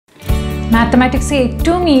Mathematics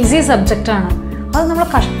ഏറ്റവും easy സബ്ജക്റ്റാണ്. അത് നമ്മൾ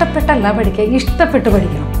കഷ്ടപ്പെട്ടല്ല പഠിക്കുക, ഇഷ്ടപ്പെട്ട്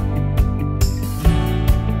പഠിക്കണം.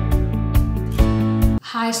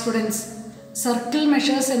 ഹായ് സ്റ്റുഡൻസ്, സർക്കിൾ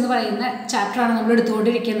മെഷേഴ്സ് എന്ന് പറയുന്ന ചാപ്റ്ററാണ് നമ്മൾ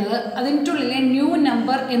എടുത്തുകൊണ്ടിരിക്കുന്നത്. അതിൻ്റെ ഉള്ളിലെ ന്യൂ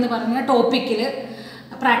നമ്പർ എന്ന് പറയുന്ന ടോപ്പിക്കിൽ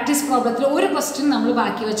പ്രാക്ടീസ് പ്രോബ്ലത്തിൽ ഒരു ക്വസ്റ്റ്യൻ നമ്മൾ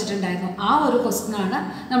ബാക്കി വെച്ചിട്ടുണ്ടായിരുന്നു. ആ ഒരു ക്വസ്റ്റ്യനാണ്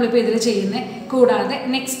നമ്മളിപ്പോൾ ഇതിൽ ചെയ്യുന്നത്. കൂടാതെ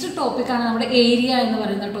നെക്സ്റ്റ് ടോപ്പിക്കാണ് നമ്മുടെ ഏരിയ എന്ന്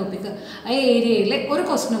പറയുന്ന ടോപ്പിക്ക്. ആ ഏരിയയിൽ ഒരു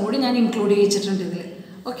ക്വസ്റ്റ്യൻ കൂടി ഞാൻ ഇൻക്ലൂഡ് ചെയ്യിച്ചിട്ടുണ്ട് ഇതിൽ.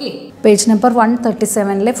 Okay. Page number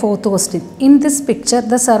 137 fourth question. In this picture,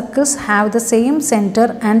 the circles have the same center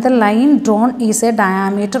and the line drawn is a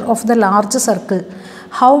diameter of the large circle.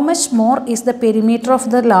 How much more is the perimeter of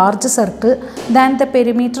the large circle than the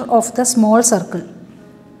perimeter of the small circle?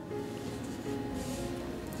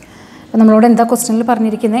 നമ്മളോട് എന്താ ക്വസ്റ്റ്യനിൽ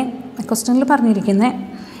പറഞ്ഞിരിക്കുന്നത്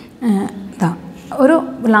ഒരു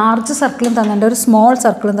large സർക്കിളും തന്നിട്ടുണ്ട്, ഒരു small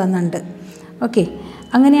സർക്കിളും തന്നിട്ടുണ്ട്. Okay,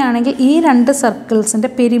 അങ്ങനെയാണെങ്കിൽ ഈ രണ്ട് സർക്കിൾസിൻ്റെ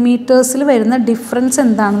പെരിമീറ്റേഴ്സിൽ വരുന്ന ഡിഫറൻസ്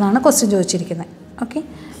എന്താണെന്നാണ് ക്വസ്റ്റ്യൻ ചോദിച്ചിരിക്കുന്നത്. ഓക്കെ,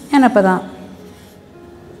 ഞാനപ്പോൾ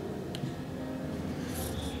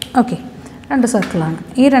ഓക്കെ, രണ്ട് സർക്കിളാണ്.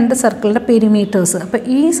 ഈ രണ്ട് സർക്കിളിൻ്റെ പെരിമീറ്റേഴ്സ്, അപ്പോൾ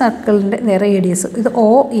ഈ സർക്കിളിൻ്റെ റേഡിയസ് ഇത്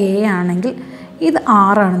OA ആണെങ്കിൽ ഇത്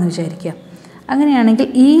R ആണെന്ന് വിചാരിക്കുക. അങ്ങനെയാണെങ്കിൽ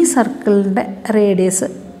ഈ സർക്കിളിൻ്റെ റേഡിയസ്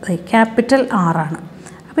ക്യാപിറ്റൽ R ആണ്.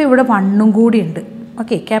 അപ്പോൾ ഇവിടെ 1 കൂടി ഉണ്ട്.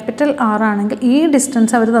 ഓക്കെ, ക്യാപിറ്റൽ R ആണെങ്കിൽ ഈ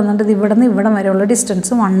ഡിസ്റ്റൻസ് അവർ തന്നിട്ടുണ്ട്, ഇവിടെ നിന്ന് ഇവിടെ വരെയുള്ള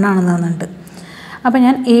ഡിസ്റ്റൻസ് 1 ആണെന്ന് തന്നിട്ടുണ്ട്. അപ്പോൾ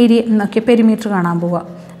ഞാൻ ഏരിയ പെരിമീറ്റർ കാണാൻ പോവാം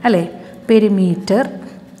അല്ലേ. പെരിമീറ്റർ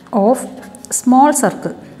ഓഫ് സ്മോൾ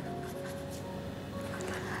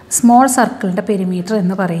സർക്കിളിൻ്റെ പെരിമീറ്റർ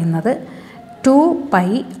എന്ന് പറയുന്നത്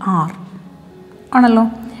 2πr ആണല്ലോ.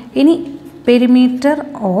 ഇനി perimeter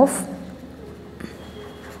of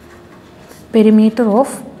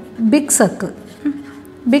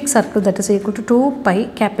big circle that is equal to 2π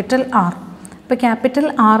capital R. ഇപ്പോൾ ക്യാപിറ്റൽ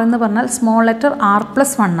R എന്ന് പറഞ്ഞാൽ സ്മോൾ ലെറ്റർ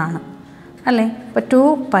R+1 ആണ് അല്ലേ. അപ്പോൾ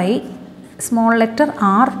 2π സ്മോൾ ലെറ്റർ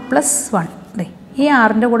R+1. അല്ലേ, ഈ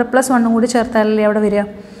ആറിൻ്റെ കൂടെ +1 കൂടി ചേർത്താലല്ലേ അവിടെ വരിക.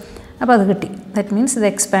 അപ്പോൾ അത് കിട്ടി. ദാറ്റ് മീൻസ് ഇത്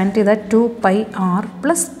എക്സ്പാൻഡ് ചെയ്താൽ 2πr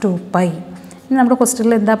 + 2π. ഇനി നമ്മുടെ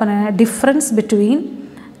ക്വസ്റ്റ്യനിൽ എന്താ പറയുക, difference between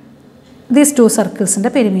these two സർക്കിൾസിൻ്റെ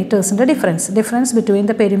പെരിമീറ്റേഴ്സിൻ്റെ difference between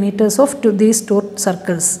the perimeters of these two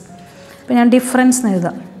circles. അപ്പോൾ ഞാൻ ഡിഫറൻസ്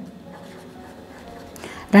എഴുതാം.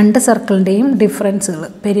 രണ്ട് സർക്കിളിൻ്റെയും ഡിഫറൻസുകൾ,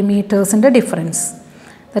 പെരിമീറ്റേഴ്സിൻ്റെ difference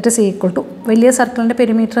that is equal to വലിയ സർക്കിളിൻ്റെ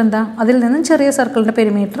പെരിമീറ്റർ എന്താ, അതിൽ നിന്നും ചെറിയ സർക്കിളിൻ്റെ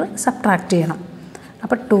പെരിമീറ്റർ സബ്ട്രാക്റ്റ് ചെയ്യണം.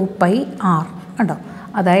 അപ്പോൾ 2πr കണ്ടോ.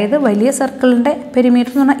 അതായത് വലിയ സർക്കിളിൻ്റെ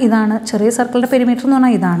പെരിമീറ്റർ എന്ന് പറഞ്ഞാൽ ഇതാണ്, ചെറിയ സർക്കിളിൻ്റെ പെരിമീറ്റർ എന്ന്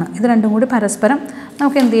പറഞ്ഞാൽ ഇതാണ്. ഇത് രണ്ടും കൂടി പരസ്പരം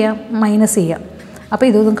നമുക്ക് എന്ത് ചെയ്യാം, മൈനസ് ചെയ്യാം. അപ്പോൾ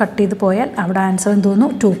ഇതൊന്നും കട്ട് ചെയ്ത് പോയാൽ അവിടെ ആൻസർ എന്ത് വന്നു,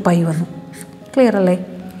 2π വന്നു. ക്ലിയർ അല്ലേ.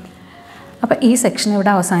 അപ്പോൾ ഈ സെക്ഷൻ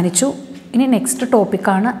ഇവിടെ അവസാനിച്ചു. ഇനി നെക്സ്റ്റ്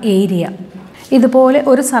ടോപ്പിക്കാണ് ഏരിയ. ഇതുപോലെ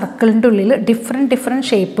ഒരു സർക്കിളിൻ്റെ ഉള്ളിൽ ഡിഫറെൻറ്റ്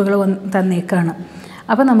ഷേപ്പുകൾ തന്നേക്കാണ്.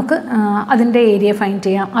 അപ്പോൾ നമുക്ക് അതിൻ്റെ ഏരിയ ഫൈൻഡ്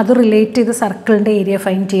ചെയ്യാം, അത് റിലേറ്റ് ചെയ്ത് സർക്കിളിൻ്റെ ഏരിയ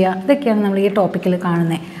ഫൈൻഡ് ചെയ്യുക. ഇതൊക്കെയാണ് നമ്മൾ ഈ ടോപ്പിക്കിൽ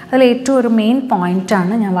കാണുന്നത്. അതിൽ ഏറ്റവും ഒരു മെയിൻ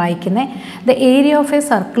പോയിൻ്റാണ് ഞാൻ വായിക്കുന്നത്. The area of A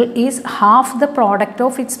circle is half the product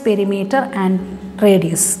of its perimeter and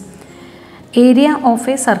radius. Area of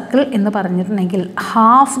A circle എന്ന് പറഞ്ഞിട്ടുണ്ടെങ്കിൽ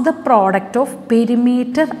half the product of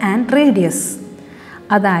perimeter and radius.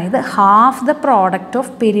 അതായത് half the product of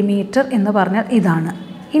perimeter എന്ന് പറഞ്ഞാൽ ഇതാണ്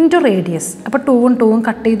into radius. അപ്പോൾ 2ഉം 2ഉം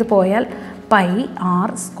cut ചെയ്ത് പോയാൽ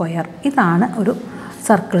πr². ഇതാണ് ഒരു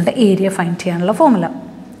സർക്കിളിൻ്റെ ഏരിയ ഫൈൻഡ് ചെയ്യാനുള്ള ഫോർമുല.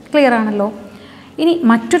 ക്ലിയർ ആണല്ലോ. ഇനി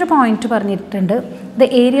മറ്റൊരു പോയിന്റ് പറഞ്ഞിട്ടുണ്ട്, the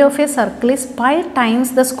area of A circle is π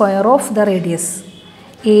times the square of the radius.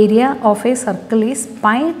 Area of A circle is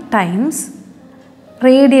π times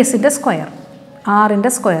റേഡിയസിൻ്റെ square, ആറിൻ്റെ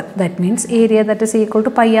square. That means area that is equal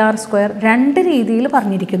to πr². രണ്ട് രീതിയിൽ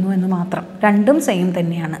പറഞ്ഞിരിക്കുന്നു എന്ന് മാത്രം, രണ്ടും സെയിം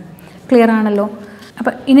തന്നെയാണ്. ക്ലിയർ ആണല്ലോ.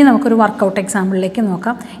 അപ്പോൾ ഇനി നമുക്കൊരു വർക്കൗട്ട് എക്സാമ്പിളിലേക്ക്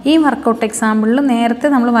നോക്കാം. ഈ വർക്കൗട്ട് എക്സാമ്പിളിൽ നേരത്തെ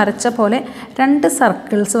നമ്മൾ വരച്ച പോലെ രണ്ട്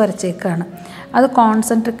സർക്കിൾസ് വരച്ചേക്കാണ്. അത്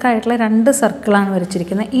കോൺസെൻട്രിക് ആയിട്ടുള്ള രണ്ട് സർക്കിളാണ്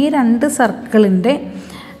വരച്ചിരിക്കുന്നത്. ഈ രണ്ട് സർക്കിളിൻ്റെ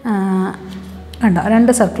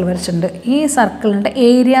രണ്ട് സർക്കിൾ വരച്ചിട്ടുണ്ട്. ഈ സർക്കിളിൻ്റെ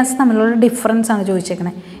ഏരിയാസ് തമ്മിലുള്ള ഡിഫറൻസ് ആണ്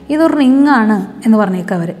ചോദിച്ചേക്കണേ. ഇതൊരു റിംഗ് ആണ് എന്ന്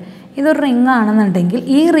പറഞ്ഞേക്കാം അവർ. ഇതൊരു റിംഗ് ആണെന്നുണ്ടെങ്കിൽ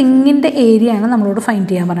ഈ റിങ്ങിൻ്റെ ഏരിയ ആണ് നമ്മളോട് ഫൈൻഡ്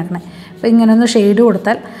ചെയ്യാൻ പറഞ്ഞേക്കണേ. അപ്പോൾ ഇങ്ങനെ ഒന്ന് ഷെയ്ഡ്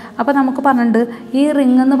കൊടുത്താൽ, അപ്പോൾ നമുക്ക് പറഞ്ഞിട്ടുണ്ട് ഈ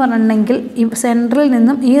റിംഗ് എന്ന് പറഞ്ഞിട്ടുണ്ടെങ്കിൽ ഈ സെൻറ്ററിൽ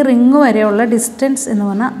നിന്നും ഈ റിംഗ് വരെയുള്ള ഡിസ്റ്റൻസ് എന്ന്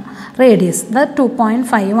പറഞ്ഞാൽ റേഡിയസ് അത്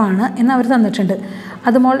 2.5 ആണ് എന്ന് അവർ തന്നിട്ടുണ്ട്.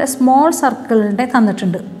 അതുപോലെ സ്മോൾ സർക്കിളിൻ്റെ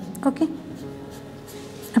തന്നിട്ടുണ്ട്. ഓക്കെ,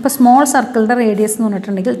 അപ്പോൾ സ്മോൾ സർക്കിളിൻ്റെ റേഡിയസ് എന്ന്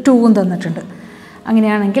പറഞ്ഞിട്ടുണ്ടെങ്കിൽ 2ഉം തന്നിട്ടുണ്ട്.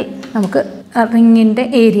 അങ്ങനെയാണെങ്കിൽ നമുക്ക് റിങ്ങിൻ്റെ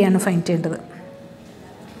ഏരിയ ആണ് ഫൈൻഡ് ചെയ്യേണ്ടത്.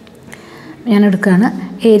 ഞാൻ എടുക്കുകയാണ്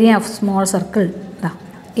area of small circle.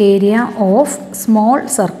 Area of small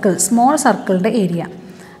സർക്കിളിൻ്റെ ഏരിയ.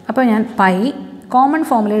 അപ്പോൾ ഞാൻ കോമൺ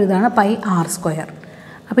ഫോമിൽ എഴുതുകയാണ് πr².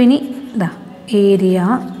 അപ്പോൾ ഇനി area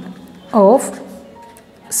of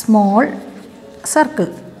small circle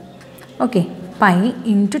okay, pi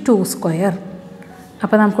into 2 square.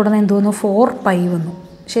 അപ്പോൾ നമുക്കിവിടെ നിന്ന് എന്ത് വന്നു? 4 പൈ വന്നു.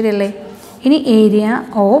 ശരിയല്ലേ? ഇനി area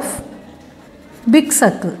of big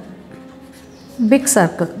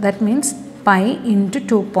circle, that means pi into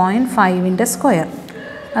 2.5ൻ്റെ square,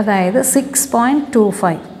 അതായത്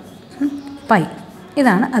 6.25 പൈ.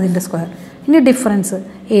 ഇതാണ് അതിൻ്റെ സ്ക്വയർ. ഇനി difference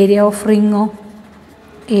area of റിങ്ങോ,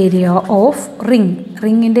 area of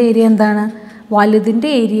റിങ്ങിൻ്റെ area എന്താണ്? വലുതിൻ്റെ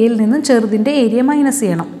ഏരിയയിൽ നിന്നും ചെറുതിൻ്റെ ഏരിയ മൈനസ്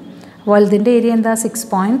ചെയ്യണം. വലുതിൻ്റെ ഏരിയ എന്താ?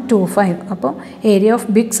 6.25. അപ്പോൾ area of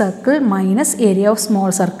big circle minus area of small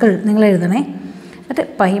circle നിങ്ങൾ എഴുതണേ. എന്നിട്ട്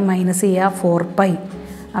പൈ മൈനസ് ചെയ്യുക 4 പൈ.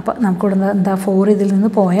 അപ്പോൾ നമുക്കിവിടെ എന്താ? 4 ഇതിൽ നിന്ന്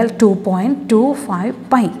പോയാൽ 2.25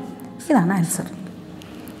 പൈ. ഇതാണ് ആൻസർ.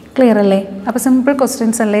 ക്ലിയർ അല്ലേ? അപ്പോൾ സിമ്പിൾ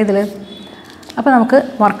ക്വസ്റ്റ്യൻസ് അല്ലേ ഇതിൽ. അപ്പോൾ നമുക്ക്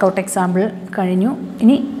വർക്കൗട്ട് എക്സാമ്പിൾ കഴിഞ്ഞു.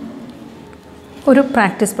 ഇനി ഒരു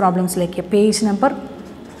പ്രാക്ടീസ് പ്രോബ്ലംസിലേക്ക് പേജ് നമ്പർ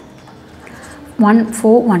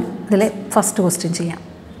 141 ഇതിലെ ഫസ്റ്റ് ക്വസ്റ്റ്യൻ ചെയ്യാം.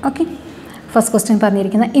 ഓക്കെ, ഫസ്റ്റ് ക്വസ്റ്റ്യൻ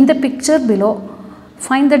പറഞ്ഞിരിക്കുന്നത് in the picture below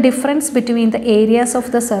find the difference between the areas of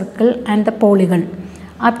the circle and the polygon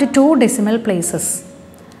up to 2 decimal places.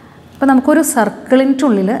 അപ്പോൾ നമുക്കൊരു സർക്കിളിൻ്റെ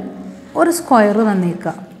ഉള്ളിൽ ഒരു സ്ക്വയർ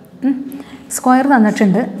തന്നേക്കുക. സ്ക്വയർ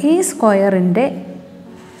തന്നിട്ടുണ്ട്. ഈ സ്ക്വയറിൻ്റെ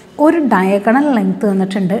ഒരു ഡയഗണൽ ലെങ്ത്ത്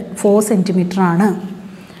തന്നിട്ടുണ്ട് 4 സെൻറ്റിമീറ്റർ ആണ്.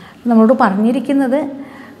 നമ്മളോട് പറഞ്ഞിരിക്കുന്നത്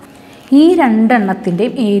ഈ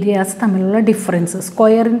രണ്ടെണ്ണത്തിൻ്റെയും ഏരിയാസ് തമ്മിലുള്ള ഡിഫറൻസ്,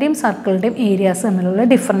 സ്ക്വയറിൻ്റെയും സർക്കിളിൻ്റെയും ഏരിയാസ് തമ്മിലുള്ള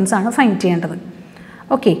ഡിഫറൻസ് ആണ് ഫൈൻഡ് ചെയ്യേണ്ടത്.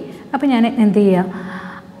 ഓക്കെ, അപ്പോൾ ഞാൻ എന്ത് ചെയ്യുക?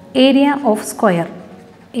 ഏരിയ ഓഫ് സ്ക്വയർ,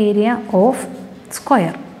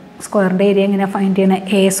 സ്ക്വയറിൻ്റെ ഏരിയ എങ്ങനെയാണ് ഫൈൻഡ് ചെയ്യണത്?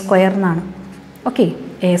 എ സ്ക്വയർ എന്നാണ്. Okay,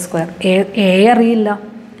 A square. എ അറിയില്ല.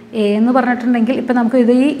 എ എന്ന് പറഞ്ഞിട്ടുണ്ടെങ്കിൽ ഇപ്പോൾ നമുക്ക്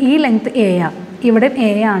ഇത് ഈ ലെങ്ത്ത് എ ആ, ഇവിടെ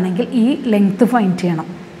എ ആണെങ്കിൽ ഈ ലെങ്ത്ത് ഫൈൻഡ് ചെയ്യണം.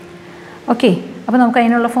 ഓക്കെ, അപ്പോൾ നമുക്ക്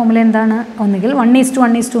അതിനുള്ള ഫോമുല എന്താണ്? ഒന്നുകിൽ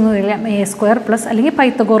 1:1:2 എന്ന് പറയാം. എ സ്ക്വയർ പ്ലസ് അല്ലെങ്കിൽ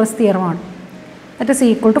Pythagoras തിയറമാണ്. That is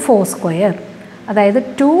equal to 4 square, അതായത്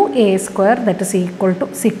 2a square that is equal to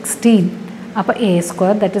 16. അപ്പോൾ A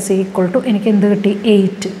square that is equal to എനിക്ക് എന്ത് കിട്ടി?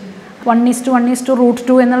 8.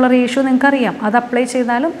 1:1:2 എന്നുള്ള റേഷ്യോ നിങ്ങൾക്കറിയാം. അത് അപ്ലൈ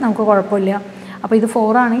ചെയ്താലും നമുക്ക് കുഴപ്പമില്ല. അപ്പോൾ ഇത്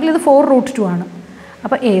 4 ആണെങ്കിൽ ഇത് 4√2 ആണ്.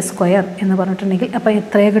 അപ്പോൾ എ സ്ക്വയർ എന്ന് പറഞ്ഞിട്ടുണ്ടെങ്കിൽ അപ്പോൾ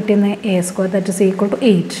എത്രയാണ് കിട്ടിയെന്ന്? A square that is equal to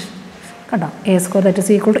 8. കണ്ടോ? A square that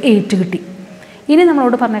is equal to 8 കിട്ടി. ഇനി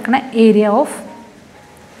നമ്മളോട് പറഞ്ഞേക്കണ ഏരിയ ഓഫ്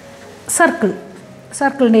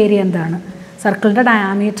സർക്കിളിൻ്റെ ഏരിയ എന്താണ്? സർക്കിളിൻ്റെ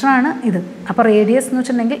ഡയാമീറ്റർ ആണ് ഇത്. അപ്പോൾ റേഡിയസ് എന്ന്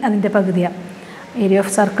വെച്ചിട്ടുണ്ടെങ്കിൽ അതിൻ്റെ പകുതിയാണ്. ഏരിയ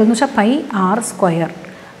ഓഫ് സർക്കിൾ എന്ന് വെച്ചാൽ പൈ r സ്ക്വയർ.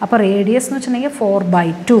 അപ്പോൾ റേഡിയസ് എന്ന് വെച്ചിട്ടുണ്ടെങ്കിൽ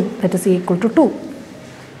 4/2 ദാറ്റ് ഈസ് ഈക്വൽ ടു 2.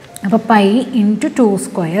 അപ്പോൾ pi into 2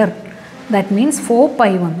 square that means 4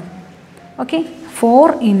 pi വന്നു. ഓക്കെ, 4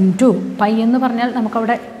 ഇൻറ്റു പൈ എന്ന് പറഞ്ഞാൽ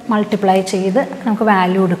നമുക്കവിടെ മൾട്ടിപ്ലൈ ചെയ്ത് നമുക്ക്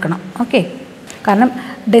വാല്യൂ എടുക്കണം. ഓക്കെ, കാരണം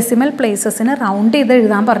ഡെസിമൽ പ്ലേസസിന് റൗണ്ട് ചെയ്ത്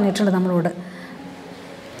എഴുതാൻ പറഞ്ഞിട്ടുണ്ട് നമ്മളോട്.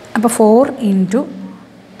 അപ്പോൾ 4 ഇൻറ്റു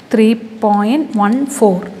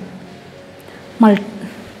 3.14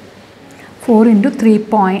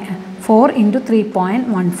 4 ഇൻറ്റു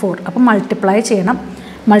 3.14. അപ്പോൾ മൾട്ടിപ്ലൈ ചെയ്യണം.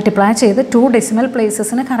 മൾട്ടിപ്ലൈ ചെയ്ത് 2 ഡെസിമൽ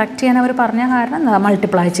പ്ലേസസിന് കറക്റ്റ് ചെയ്യാൻ അവർ പറഞ്ഞ കാരണം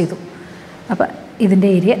മൾട്ടിപ്ലൈ ചെയ്തു. അപ്പോൾ ഇതിൻ്റെ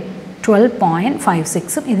ഏരിയ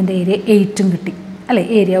 12.56ഉം ഇതിൻ്റെ ഏരിയ 8ഉം കിട്ടി അല്ലേ?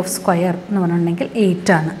 ഏരിയ ഓഫ് സ്ക്വയർ എന്ന് പറഞ്ഞിട്ടുണ്ടെങ്കിൽ 8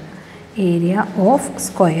 ആണ് ഏരിയ ഓഫ്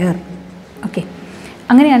സ്ക്വയർ. ഓക്കെ,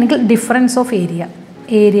 അങ്ങനെയാണെങ്കിൽ ഡിഫറൻസ് ഓഫ്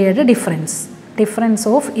ഏരിയയുടെ ഡിഫറൻസ്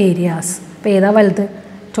ഓഫ് ഏരിയാസ്. അപ്പോൾ ഏതാ വലുത്?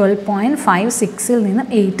 12.56ൽ നിന്ന്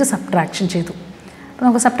 8 സബ്ട്രാക്ഷൻ ചെയ്തു. അപ്പോൾ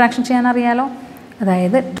നമുക്ക് സബ്ട്രാക്ഷൻ ചെയ്യാൻ അറിയാലോ.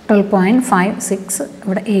 അതായത് 12.56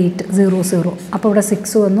 ഇവിടെ 8 0 അപ്പോൾ ഇവിടെ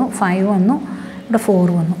 6 വന്നു, 5 വന്നു, ഇവിടെ 4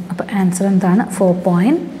 വന്നു. അപ്പോൾ ആൻസർ എന്താണ്?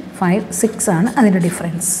 4.56 ആണ് അതിൻ്റെ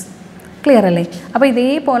ഡിഫറൻസ്. ക്ലിയർ അല്ലേ? അപ്പോൾ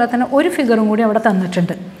ഇതേപോലെ തന്നെ ഒരു ഫിഗറും കൂടി അവിടെ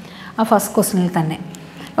തന്നിട്ടുണ്ട് ആ ഫസ്റ്റ് ക്വസ്റ്റ്യനിൽ തന്നെ.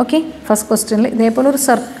 ഓക്കെ, ഫസ്റ്റ് ക്വസ്റ്റ്യനിൽ ഇതേപോലെ ഒരു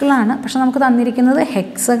സർക്കിളാണ്, പക്ഷെ നമുക്ക് തന്നിരിക്കുന്നത്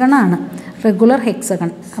ഹെക്സഗൺ ആണ്, റെഗുലർ ഹെക്സഗൺ.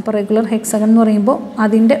 അപ്പോൾ റെഗുലർ ഹെക്സഗൺ എന്ന് പറയുമ്പോൾ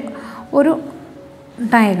അതിൻ്റെ ഒരു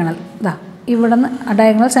ഡയഗണൽ ഇവിടെ നിന്ന്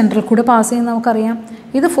ഡയഗണൽ സെൻറ്ററിൽ കൂടെ പാസ് ചെയ്യുന്ന നമുക്കറിയാം.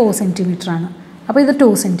 ഇത് 4 സെൻറ്റിമീറ്റർ ആണ്. അപ്പോൾ ഇത് 2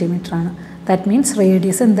 സെൻറ്റിമീറ്റർ ആണ്. ദാറ്റ് മീൻസ്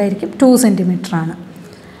റേഡിയസ് എന്തായിരിക്കും? 2 സെൻറ്റിമീറ്റർ ആണ്.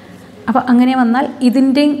 അപ്പോൾ അങ്ങനെ വന്നാൽ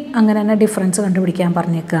ഇതിൻ്റെയും അങ്ങനെ തന്നെ ഡിഫറൻസ് കണ്ടുപിടിക്കാൻ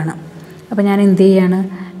പറഞ്ഞേക്കുകയാണ്. അപ്പോൾ ഞാൻ എന്ത് ചെയ്യാണ്?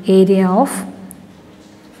 ഏരിയ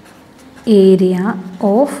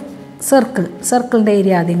ഓഫ് സർക്കിളിൻ്റെ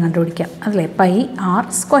ഏരിയ ആദ്യം കണ്ടുപിടിക്കാം. അതല്ലേ? Pi r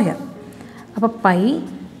square. അപ്പോൾ പൈ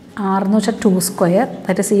r എന്ന് വെച്ചാൽ 2 square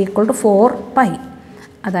that is equal to 4 pi.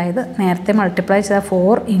 അതായത് നേരത്തെ മൾട്ടിപ്ലൈ ചെയ്താൽ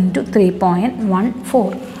 4 ഇൻറ്റു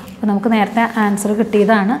 3.14. അപ്പോൾ നമുക്ക് നേരത്തെ ആൻസർ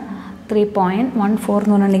കിട്ടിയതാണ് 3.14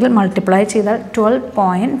 എന്ന് പറഞ്ഞിട്ടുണ്ടെങ്കിൽ മൾട്ടിപ്ലൈ ചെയ്താൽ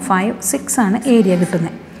 12.56 ആണ് ഏരിയ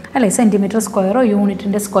കിട്ടുന്നത് അല്ലേ? സെൻറ്റിമീറ്റർ സ്ക്വയറോ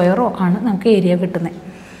യൂണിറ്റിൻ്റെ സ്ക്വയറോ ആണ് നമുക്ക് ഏരിയ കിട്ടുന്നത്.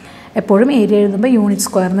 എപ്പോഴും ഏരിയ എഴുതുമ്പോൾ യൂണിറ്റ്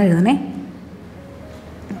സ്ക്വയർ എന്ന് എഴുതണേ.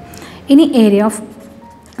 ഇനി ഏരിയ ഓഫ്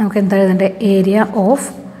നമുക്ക് എന്താ എഴുതേണ്ടത്? Area of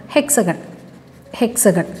hexagon.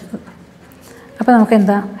 അപ്പോൾ നമുക്ക്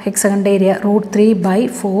എന്താ? ഹെക്സഗണിൻ്റെ ഏരിയ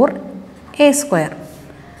 √3/4 എ സ്ക്വയർ.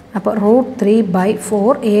 അപ്പോൾ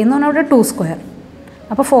 √3/4 എ എന്ന് പറഞ്ഞാൽ ഇവിടെ 2 സ്ക്വയർ,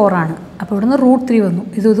 അപ്പോൾ 4 ആണ്. അപ്പോൾ ഇവിടുന്ന് √3 വന്നു,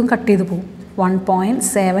 ഇതും കട്ട് ചെയ്ത് പോകും.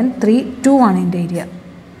 1.732 ആണ് ഇതിൻ്റെ ഏരിയ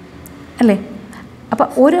അല്ലേ. അപ്പോൾ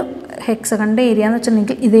ഒരു ഹെക്സഗണിൻ്റെ ഏരിയ എന്ന്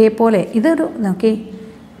വെച്ചിട്ടുണ്ടെങ്കിൽ ഇതേപോലെ ഇതൊരു നോക്കി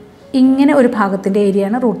ഇങ്ങനെ ഒരു ഭാഗത്തിൻ്റെ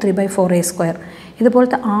ഏരിയയാണ് √3/4 എ സ്ക്വയർ.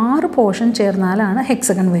 ഇതുപോലത്തെ 6 പോർഷൻ ചേർന്നാലാണ്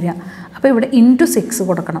ഹെക്സഗൺ വരിക. അപ്പോൾ ഇവിടെ ഇൻറ്റു 6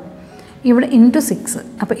 കൊടുക്കണം, ഇവിടെ ഇൻറ്റു 6.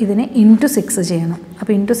 അപ്പോൾ ഇതിനെ ഇൻറ്റു 6 ചെയ്യണം.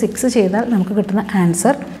 അപ്പോൾ ഇൻറ്റു 6 ചെയ്താൽ നമുക്ക് കിട്ടുന്ന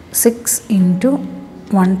ആൻസർ 6 ×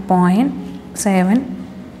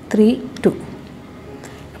 1.732.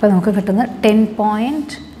 അപ്പോൾ നമുക്ക് കിട്ടുന്നത്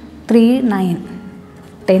 10.392.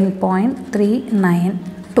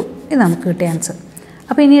 ഇത് നമുക്ക് കിട്ടിയ ആൻസർ.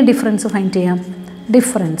 അപ്പോൾ ഇനി ഡിഫറൻസ് ഫൈൻഡ് ചെയ്യാം.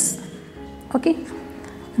 Difference okay,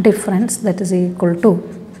 difference that is equal to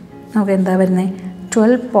നമുക്ക് എന്താ വരുന്നത്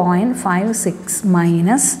 12.56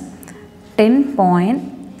 മൈനസ്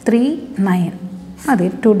 10.39 മതി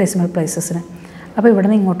 2 ഡെസിമൽ പ്ലേസസിന്. അപ്പോൾ ഇവിടെ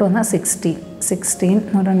നിന്ന് ഇങ്ങോട്ട് വന്നാൽ 16 എന്ന്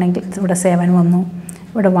പറഞ്ഞിട്ടുണ്ടെങ്കിൽ ഇവിടെ 7 വന്നു,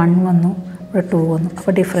 ഇവിടെ 1 വന്നു, ഇവിടെ 2 വന്നു.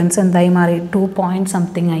 അപ്പോൾ ഡിഫറൻസ് എന്തായി മാറി? 2 പോയിൻറ്റ്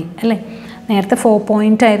സംതിങ് ആയി അല്ലേ. നേരത്തെ 4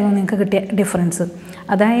 പോയിൻ്റ് ആയിരുന്നു നിങ്ങൾക്ക് കിട്ടിയ ഡിഫറൻസ്.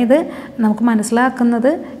 അതായത് നമുക്ക്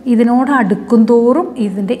മനസ്സിലാക്കുന്നത് ഇതിനോട് അടുക്കും തോറും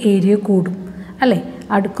ഇതിൻ്റെ ഏരിയ കൂടും അല്ലേ,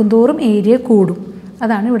 അടുക്കും തോറും ഏരിയ കൂടും.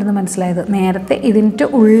 അതാണ് ഇവിടുന്ന് മനസ്സിലായത്. നേരത്തെ ഇതിൻ്റെ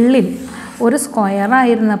ഉള്ളിൽ ഒരു സ്ക്വയർ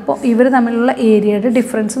ആയിരുന്നപ്പോൾ ഇവർ തമ്മിലുള്ള ഏരിയയുടെ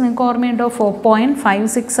ഡിഫറൻസ് നിങ്ങൾക്ക് ഓർമ്മയുണ്ടോ?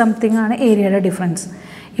 4.56 സംതിങ് ആണ് ഏരിയയുടെ ഡിഫറൻസ്.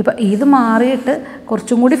 ഇപ്പോൾ ഇത് മാറിയിട്ട്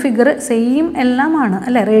കുറച്ചും കൂടി ഫിഗർ സെയിം എല്ലാമാണ്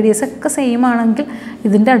അല്ലേ, റേഡിയസ് ഒക്കെ സെയിം ആണെങ്കിൽ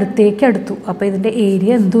ഇതിൻ്റെ അടുത്തേക്ക് അടുത്തു. അപ്പോൾ ഇതിൻ്റെ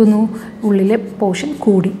ഏരിയ എന്ത് വന്നു? ഉള്ളിലെ പോർഷൻ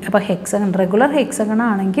കൂടി. അപ്പോൾ ഹെക്സഗൺ റെഗുലർ ഹെക്സഗൺ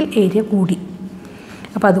ആണെങ്കിൽ ഏരിയ കൂടി.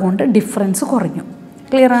 അപ്പോൾ അതുകൊണ്ട് ഡിഫറൻസ് കുറഞ്ഞു.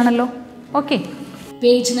 ക്ലിയർ ആണല്ലോ? Okay.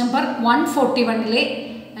 Page number 141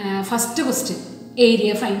 first question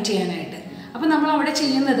area find ചെയ്യാനായിട്ട്. അപ്പോൾ നമ്മൾ അവിടെ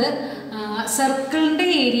ചെയ്യുന്നത് സർക്കിളിൻ്റെ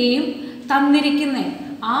ഏരിയയും തന്നിരിക്കുന്ന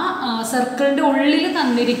ആ സർക്കിളിൻ്റെ ഉള്ളിൽ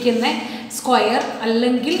തന്നിരിക്കുന്ന സ്ക്വയർ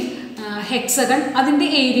അല്ലെങ്കിൽ ഹെക്സഗൺ അതിൻ്റെ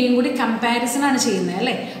ഏരിയയും കൂടി കമ്പാരിസൺ ആണ് ചെയ്യുന്നത്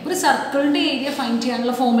അല്ലേ. ഒരു സർക്കിളിൻ്റെ ഏരിയ ഫൈൻഡ്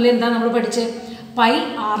ചെയ്യാനുള്ള ഫോർമുല എന്താ നമ്മൾ പഠിച്ചത്?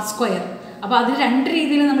 πr². അപ്പോൾ അത് 2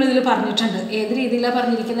 രീതിയിൽ നമ്മളിതിൽ പറഞ്ഞിട്ടുണ്ട്. ഏത് രീതിയിലാണ്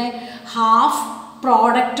പറഞ്ഞിരിക്കുന്നത്? Half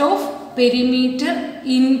product of perimeter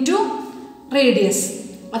into radius.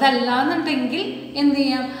 അതല്ലാന്നുണ്ടെങ്കിൽ എന്ത്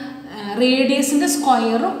ചെയ്യാം? റേഡിയസിൻ്റെ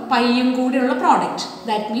സ്ക്വയറും പൈയും കൂടിയുള്ള product,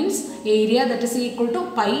 that means area that is equal to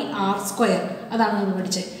πr². അതാണ് നമ്മൾ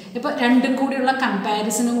പഠിച്ചത്. ഇപ്പോൾ രണ്ടും കൂടിയുള്ള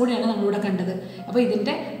കമ്പാരിസണും കൂടിയാണ് നമ്മളിവിടെ കണ്ടത്. അപ്പോൾ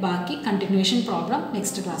ഇതിൻ്റെ ബാക്കി കണ്ടിന്യൂഷൻ പ്രോബ്ലം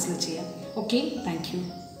നെക്സ്റ്റ് ക്ലാസ്സിൽ ചെയ്യാം. Okay, thank you.